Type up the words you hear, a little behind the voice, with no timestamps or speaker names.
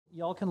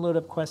Y'all can load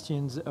up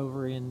questions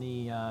over in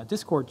the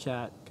Discord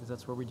chat because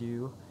that's where we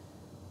do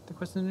the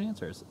questions and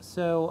answers.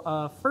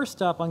 So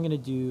first up, I'm going to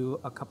do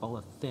a couple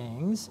of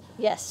things.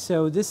 Yes.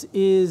 So this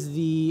is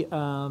the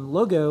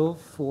logo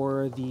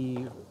for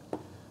the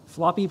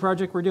floppy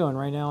project we're doing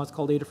right now. It's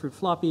called Adafruit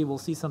Floppy. We'll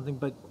see something,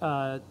 but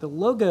the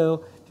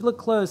logo, if you look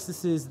close,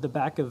 this is the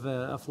back of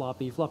a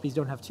floppy. Floppies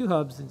don't have two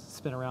hubs and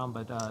spin around,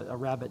 but a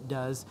rabbit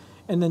does.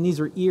 And then these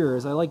are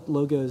ears. I like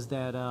logos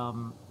that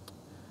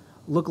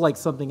look like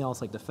something else,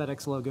 like the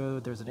FedEx logo.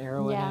 There's an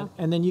arrow in it.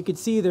 And then you could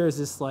see there's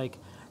this like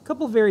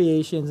couple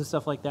variations and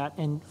stuff like that.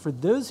 And for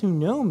those who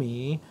know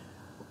me,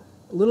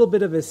 a little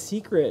bit of a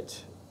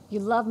secret You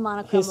love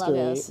monochrome history.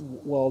 logos.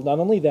 Well, not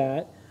only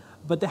that,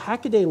 but the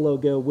Hackaday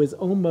logo was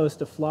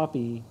almost a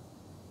floppy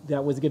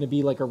that was going to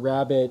be like a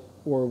rabbit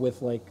or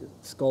with like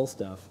skull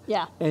stuff.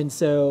 Yeah. And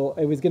so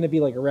it was going to be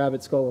like a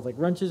rabbit skull with like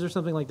wrenches or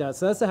something like that.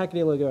 So that's the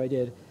Hackaday logo I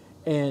did.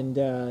 And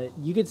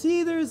you could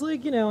see there's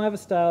like, I have a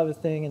style of a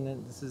thing. And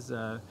then this is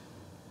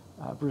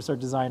Bruce, our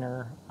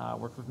designer,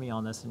 worked with me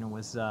on this, and it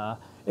was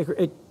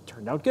it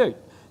turned out good.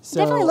 So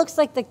Definitely looks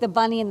like the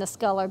bunny and the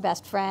skull are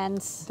best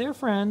friends. they're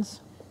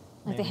friends.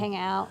 Like they hang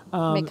out,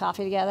 Um, make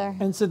coffee together.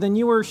 And so then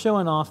you were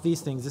showing off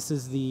these things. This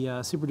is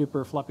the super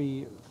duper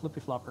flippy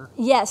flopper.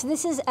 Yeah, so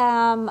this is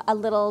a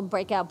little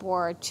breakout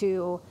board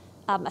to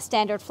a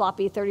standard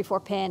floppy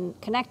 34-pin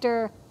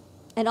connector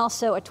and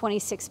also a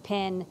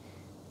 26-pin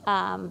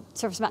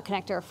surface mount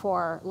connector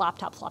for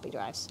laptop floppy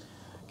drives.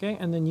 Okay,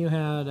 and then you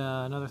had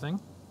another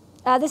thing.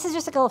 This is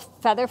just like a little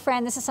feather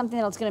friend. This is something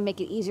that's going to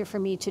make it easier for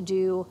me to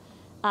do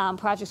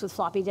projects with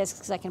floppy disks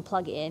because I can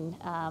plug in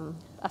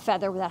a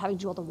feather without having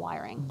to do all the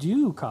wiring.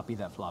 Do copy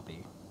that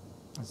floppy.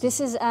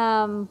 This is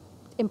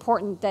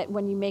important that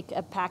when you make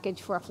a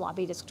package for a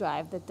floppy disk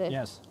drive, that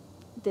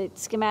the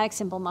schematic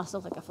symbol must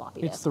look like a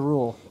floppy disk. It's the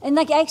rule. And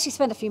like I actually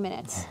spent a few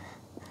minutes.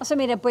 Also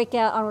made a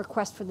breakout on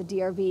request for the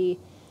DRV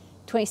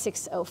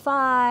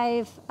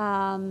 2605.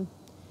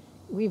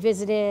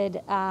 Revisited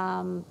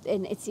an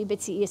Itsy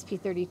Bitsy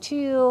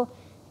ESP32,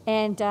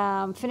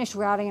 and finished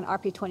routing an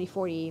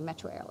RP2040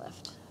 Metro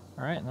Airlift.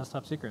 All right, and that's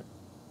top secret.